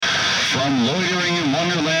from Loitering in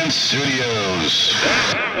Wonderland Studios.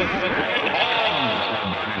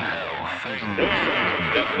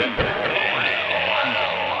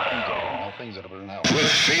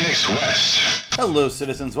 With Phoenix West. Hello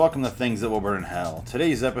citizens, welcome to Things That Will Burn in Hell.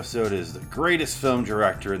 Today's episode is the greatest film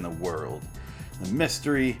director in the world. The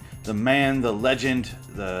mystery, the man, the legend,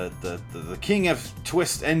 the king of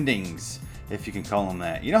twist endings, if you can call him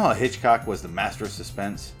that. You know how Hitchcock was the master of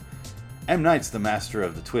suspense? M. Night's the master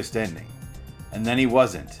of the twist ending. And then he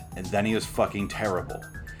wasn't, and then he was fucking terrible.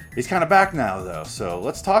 He's kind of back now though, so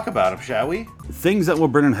let's talk about him, shall we? Things That Will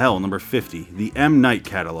Burn in Hell, number 50, the M. Night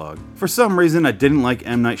catalog. For some reason, I didn't like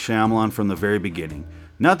M. Night Shyamalan from the very beginning.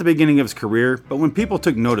 Not the beginning of his career, but when people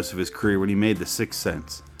took notice of his career when he made The Sixth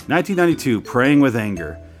Sense. 1992, Praying with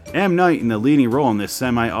Anger. M. Night in the leading role in this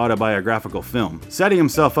semi-autobiographical film, setting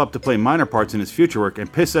himself up to play minor parts in his future work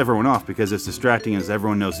and piss everyone off because it's distracting as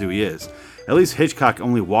everyone knows who he is. At least Hitchcock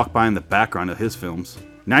only walked by in the background of his films.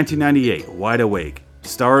 1998, Wide Awake.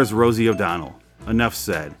 Stars Rosie O'Donnell. Enough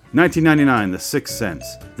said. 1999, The Sixth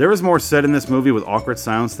Sense. There was more said in this movie with awkward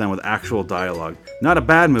silence than with actual dialogue. Not a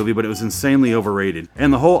bad movie, but it was insanely overrated.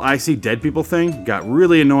 And the whole I see dead people thing got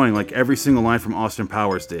really annoying like every single line from Austin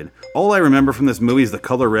Powers did. All I remember from this movie is the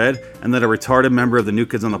color red, and that a retarded member of the New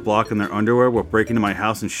Kids on the Block in their underwear will break into my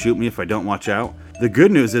house and shoot me if I don't watch out. The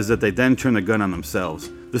good news is that they then turn the gun on themselves.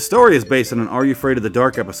 The story is based on an Are You Afraid of the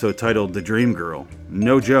Dark episode titled The Dream Girl.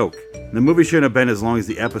 No joke. The movie shouldn't have been as long as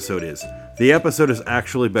the episode is. The episode is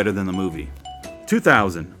actually better than the movie.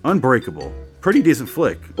 2000, Unbreakable. Pretty decent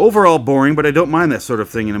flick. Overall boring, but I don't mind that sort of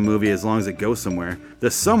thing in a movie as long as it goes somewhere. The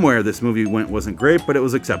somewhere this movie went wasn't great, but it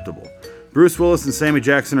was acceptable. Bruce Willis and Sammy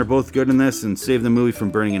Jackson are both good in this and save the movie from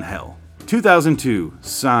burning in hell. 2002,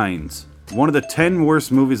 Signs. One of the 10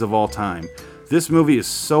 worst movies of all time. This movie is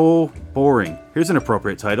so boring. Here's an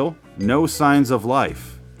appropriate title, No Signs of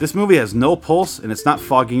Life. This movie has no pulse and it's not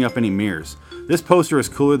fogging up any mirrors. This poster is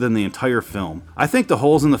cooler than the entire film. I think the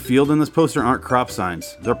holes in the field in this poster aren't crop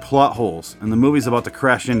signs, they're plot holes, and the movie's about to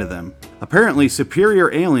crash into them. Apparently,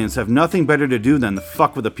 superior aliens have nothing better to do than to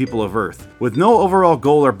fuck with the people of Earth. With no overall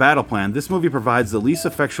goal or battle plan, this movie provides the least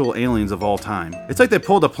effectual aliens of all time. It's like they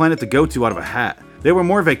pulled a planet to go to out of a hat. They were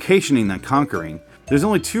more vacationing than conquering. There's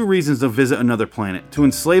only two reasons to visit another planet, to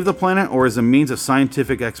enslave the planet or as a means of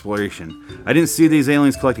scientific exploration. I didn't see these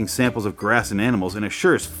aliens collecting samples of grass and animals, and I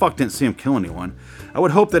sure as fuck didn't see them kill anyone. I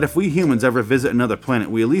would hope that if we humans ever visit another planet,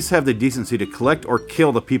 we at least have the decency to collect or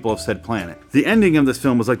kill the people of said planet. The ending of this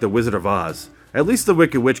film was like The Wizard of Oz. At least the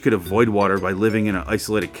Wicked Witch could avoid water by living in an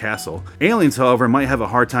isolated castle. Aliens, however, might have a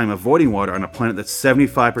hard time avoiding water on a planet that's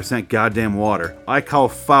 75% goddamn water. I call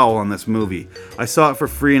foul on this movie. I saw it for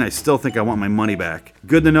free and I still think I want my money back.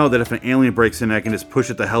 Good to know that if an alien breaks in, I can just push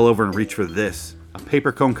it the hell over and reach for this. A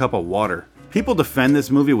paper cone cup of water. People defend this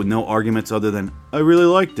movie with no arguments other than, I really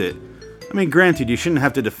liked it. I mean, granted, you shouldn't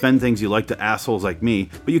have to defend things you like to assholes like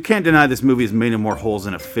me, but you can't deny this movie is made of more holes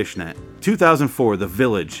than a fishnet. 2004, The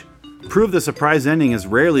Village. Prove the surprise ending is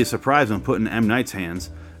rarely a surprise when put in M. Night's hands.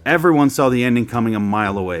 Everyone saw the ending coming a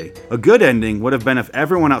mile away. A good ending would have been if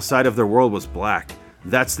everyone outside of their world was black.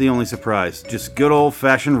 That's the only surprise. Just good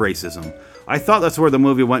old-fashioned racism. I thought that's where the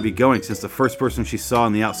movie might be going since the first person she saw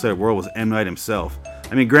in the outside world was M. Night himself.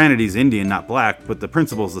 I mean, granted he's Indian, not black, but the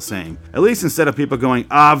principle's the same. At least instead of people going,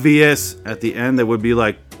 obvious, at the end, they would be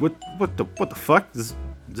like, what the fuck? Is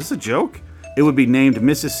this a joke? It would be named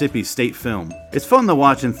Mississippi State Film. It's fun to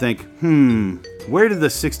watch and think, where did the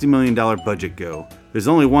 $60 million budget go? There's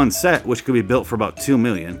only one set, which could be built for about $2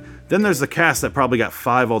 million. Then there's the cast that probably got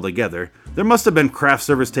 5 altogether. There must have been craft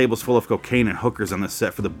service tables full of cocaine and hookers on the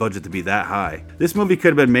set for the budget to be that high. This movie could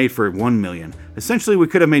have been made for $1 million. Essentially, we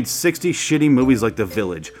could have made 60 shitty movies like The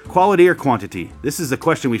Village. Quality or quantity? This is the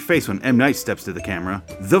question we face when M. Night steps to the camera.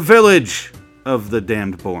 The Village of the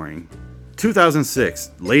damned boring.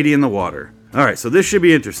 2006, Lady in the Water. Alright, so this should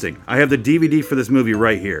be interesting. I have the DVD for this movie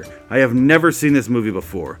right here. I have never seen this movie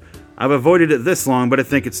before. I've avoided it this long, but I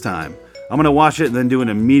think it's time. I'm gonna watch it and then do an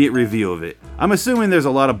immediate review of it. I'm assuming there's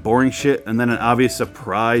a lot of boring shit and then an obvious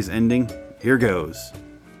surprise ending. Here goes.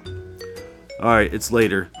 Alright, it's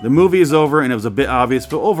later. The movie is over and it was a bit obvious,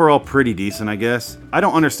 but overall pretty decent, I guess. I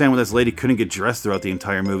don't understand why this lady couldn't get dressed throughout the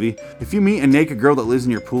entire movie. If you meet a naked girl that lives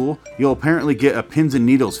in your pool, you'll apparently get a pins and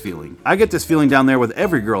needles feeling. I get this feeling down there with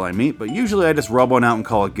every girl I meet, but usually I just rub one out and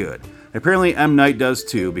call it good. Apparently M. Night does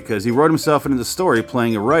too, because he wrote himself into the story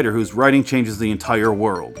playing a writer whose writing changes the entire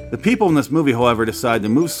world. The people in this movie, however, decide to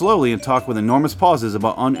move slowly and talk with enormous pauses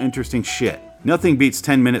about uninteresting shit. Nothing beats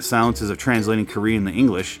 10-minute silences of translating Korean to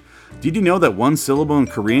English. Did you know that one syllable in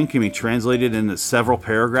Korean can be translated into several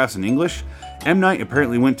paragraphs in English? M. Night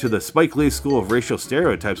apparently went to the Spike Lee school of racial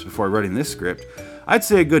stereotypes before writing this script. I'd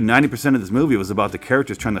say a good 90% of this movie was about the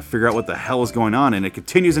characters trying to figure out what the hell is going on, and it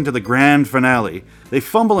continues into the grand finale. They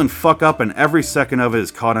fumble and fuck up, and every second of it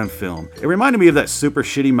is caught on film. It reminded me of that super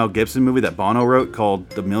shitty Mel Gibson movie that Bono wrote called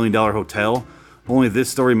The $1 Million Hotel, only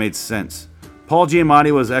this story made sense. Paul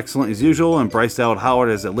Giamatti was excellent as usual, and Bryce Dallas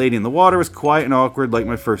Howard as a lady in the water was quiet and awkward like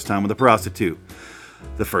my first time with a prostitute.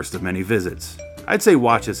 The first of many visits. I'd say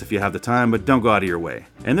watch this if you have the time, but don't go out of your way.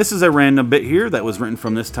 And this is a random bit here that was written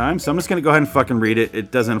from this time, so I'm just gonna go ahead and fucking read it.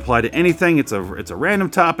 It doesn't apply to anything, it's a random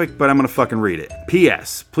topic, but I'm gonna fucking read it.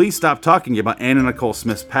 P.S. Please stop talking about Anna Nicole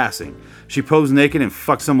Smith's passing. She posed naked and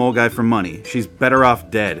fucked some old guy for money. She's better off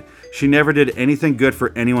dead. She never did anything good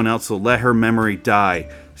for anyone else, so let her memory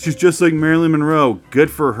die. She's just like Marilyn Monroe. Good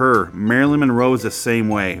for her. Marilyn Monroe is the same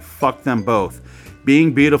way. Fuck them both.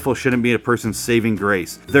 Being beautiful shouldn't be a person's saving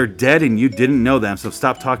grace. They're dead and you didn't know them, so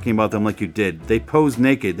stop talking about them like you did. They posed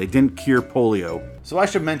naked. They didn't cure polio. So I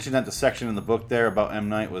should mention that the section in the book there about M.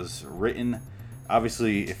 Night was written,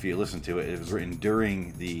 obviously, if you listen to it, it was written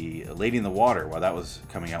during the Lady in the Water, while that was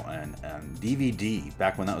coming out on DVD,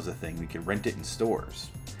 back when that was a thing. We could rent it in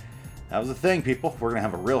stores. That was the thing, people. We're going to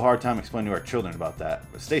have a real hard time explaining to our children about that.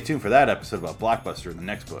 But stay tuned for that episode about Blockbuster in the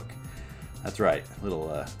next book. That's right. A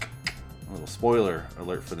little spoiler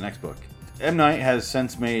alert for the next book. M. Night has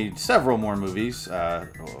since made several more movies,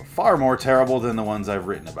 far more terrible than the ones I've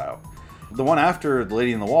written about. The one after The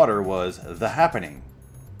Lady in the Water was The Happening.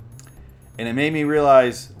 And it made me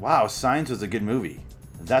realize, wow, Signs was a good movie.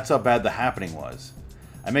 That's how bad The Happening was.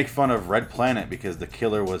 I make fun of Red Planet because the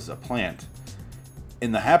killer was a plant.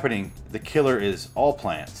 In The Happening, the killer is all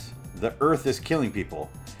plants. The earth is killing people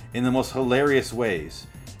in the most hilarious ways.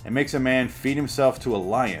 It makes a man feed himself to a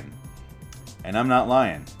lion. And I'm not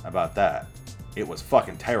lying about that. It was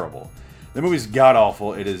fucking terrible. The movie's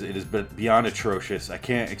god-awful. It is beyond atrocious. I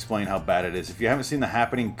can't explain how bad it is. If you haven't seen The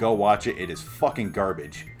Happening, go watch it. It is fucking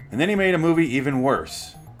garbage. And then he made a movie even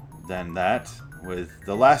worse than that with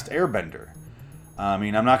The Last Airbender. I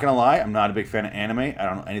mean, I'm not going to lie. I'm not a big fan of anime. I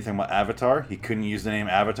don't know anything about Avatar. He couldn't use the name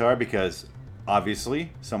Avatar because,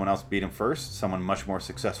 obviously, someone else beat him first. Someone much more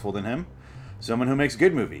successful than him. Someone who makes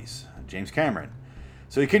good movies. James Cameron.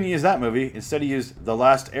 So he couldn't use that movie. Instead, he used The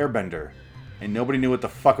Last Airbender. And nobody knew what the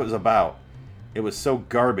fuck it was about. It was so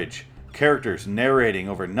garbage. Characters narrating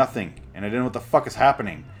over nothing. And I didn't know what the fuck is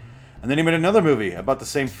happening. And then he made another movie about the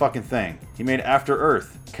same fucking thing. He made After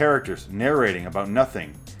Earth. Characters narrating about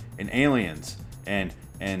nothing. And aliens. And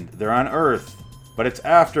they're on Earth. But it's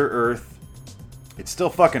After Earth. It's still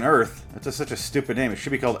fucking Earth. That's such a stupid name. It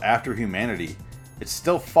should be called After Humanity. It's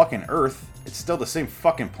still fucking Earth. It's still the same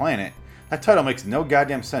fucking planet. That title makes no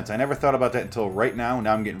goddamn sense. I never thought about that until right now.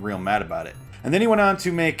 Now I'm getting real mad about it. And then he went on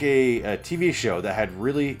to make a TV show that had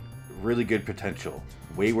really, really good potential.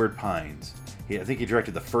 Wayward Pines. I think he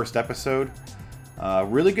directed the first episode.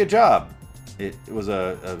 Really good job. It was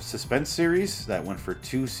a suspense series that went for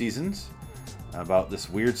 2 seasons about this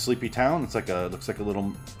weird sleepy town. Looks like a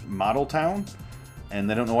little model town. And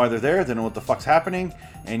they don't know why they're there. They don't know what the fuck's happening.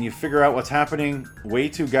 And you figure out what's happening way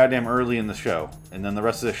too goddamn early in the show. And then the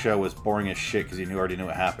rest of the show was boring as shit because you already knew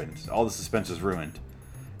what happened. All the suspense was ruined.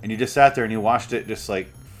 And you just sat there and you watched it just like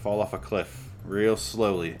fall off a cliff. Real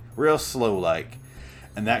slowly. Real slow like.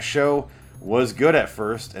 And that show was good at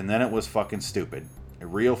first. And then it was fucking stupid.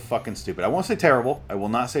 Real fucking stupid. I won't say terrible. I will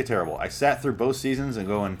not say terrible. I sat through both seasons and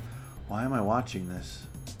going, why am I watching this?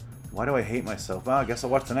 Why do I hate myself? Well, I guess I'll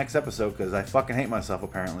watch the next episode because I fucking hate myself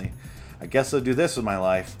apparently. I guess I'll do this with my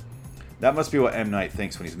life. That must be what M. Night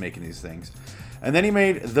thinks when he's making these things. And then he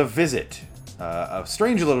made The Visit. A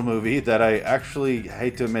strange little movie that I actually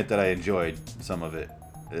hate to admit that I enjoyed some of it.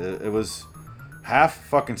 It was half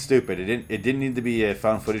fucking stupid. It didn't need to be a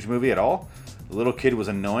found footage movie at all. The little kid was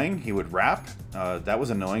annoying. He would rap. That was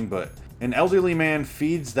annoying, but an elderly man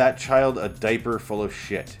feeds that child a diaper full of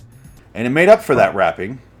shit. And it made up for that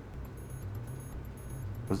rapping.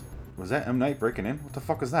 Was that M. Night breaking in? What the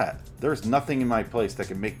fuck was that? There's nothing in my place that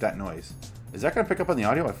can make that noise. Is that going to pick up on the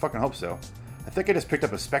audio? I fucking hope so. I think I just picked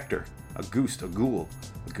up a specter. A ghost. A ghoul.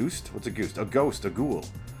 A ghost? What's a ghost? A ghost. A ghoul.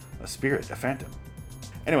 A spirit. A phantom.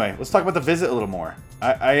 Anyway, let's talk about The Visit a little more.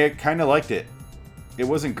 I kind of liked it. It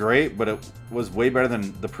wasn't great, but it was way better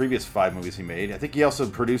than the previous 5 movies he made. I think he also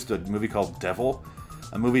produced a movie called Devil.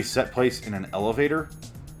 A movie set place in an elevator.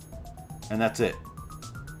 And that's it.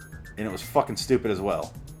 And it was fucking stupid as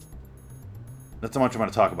well. That's how much I'm going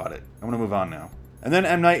to talk about it. I'm going to move on now. And then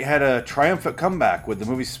M. Night had a triumphant comeback with the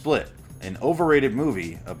movie Split, an overrated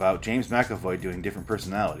movie about James McAvoy doing different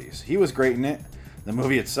personalities. He was great in it. The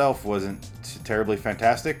movie itself wasn't terribly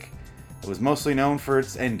fantastic. It was mostly known for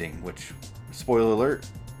its ending, which spoiler alert.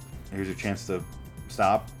 Here's your chance to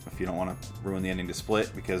stop if you don't want to ruin the ending to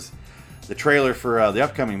Split, because the trailer for the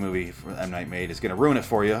upcoming movie M. Night made is going to ruin it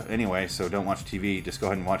for you anyway, so don't watch TV. Just go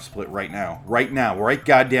ahead and watch Split right now. Right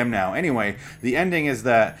goddamn now. Anyway, the ending is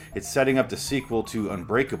that it's setting up the sequel to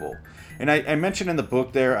Unbreakable. And I mentioned in the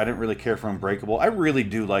book there, I didn't really care for Unbreakable. I really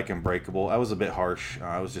do like Unbreakable. I was a bit harsh.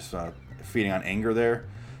 I was just feeding on anger there.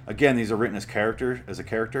 Again, these are written as a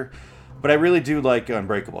character. But I really do like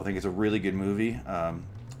Unbreakable. I think it's a really good movie.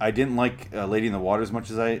 I didn't like Lady in the Water as much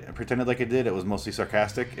as I pretended like I did. It was mostly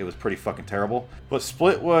sarcastic. It was pretty fucking terrible. But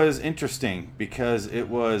Split was interesting because it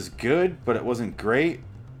was good, but it wasn't great.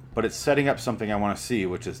 But it's setting up something I want to see,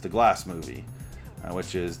 which is the Glass movie,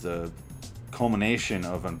 which is the culmination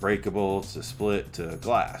of Unbreakable to Split to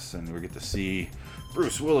Glass. And we get to see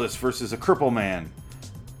Bruce Willis versus a cripple man.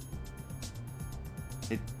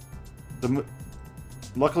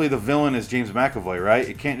 Luckily, the villain is James McAvoy, right?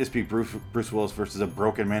 It can't just be Bruce Willis versus a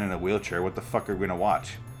broken man in a wheelchair. What the fuck are we going to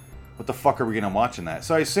watch? What the fuck are we going to watch in that?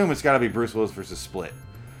 So I assume it's got to be Bruce Willis versus Split.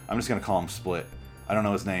 I'm just going to call him Split. I don't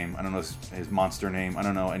know his name. I don't know his monster name. I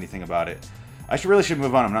don't know anything about it. I really should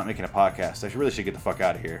move on. I'm not making a podcast. I really should get the fuck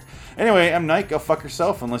out of here. Anyway, I'm Nike. Go fuck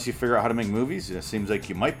yourself unless you figure out how to make movies. It seems like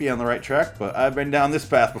you might be on the right track, but I've been down this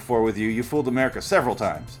path before with you. You fooled America several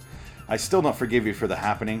times. I still don't forgive you for The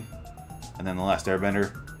Happening, and then The Last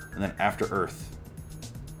Airbender, and then After Earth,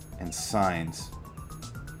 and Signs.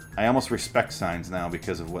 I almost respect Signs now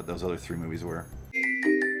because of what those other three movies were.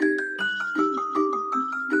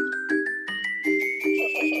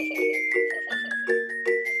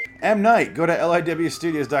 M. Night, go to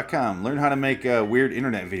liwstudios.com. Learn how to make weird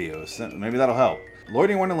internet videos. Maybe that'll help.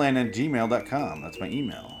 loiteringwonderland@gmail.com. That's my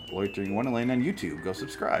email. Loitering Wonderland on YouTube. Go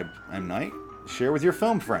subscribe. M. Night. Share with your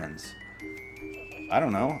film friends. I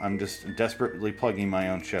don't know. I'm just desperately plugging my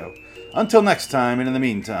own show. Until next time, and in the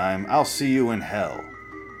meantime, I'll see you in hell.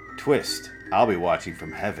 Twist. I'll be watching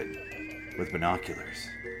from heaven with binoculars.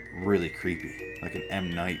 Really creepy. Like an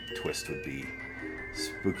M. Night twist would be.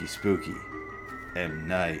 Spooky, spooky. M.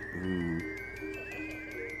 Night. Ooh.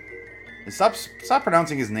 And stop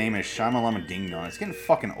pronouncing his name as Shyamalan Ding Dong. It's getting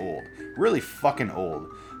fucking old. Really fucking old.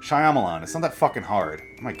 Shyamalan. It's not that fucking hard.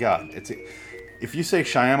 Oh my god. If you say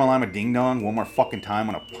Shyamalan Ding Dong one more fucking time,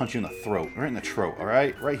 I'm gonna punch you in the throat. Right in the throat,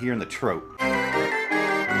 alright? Right here in the throat.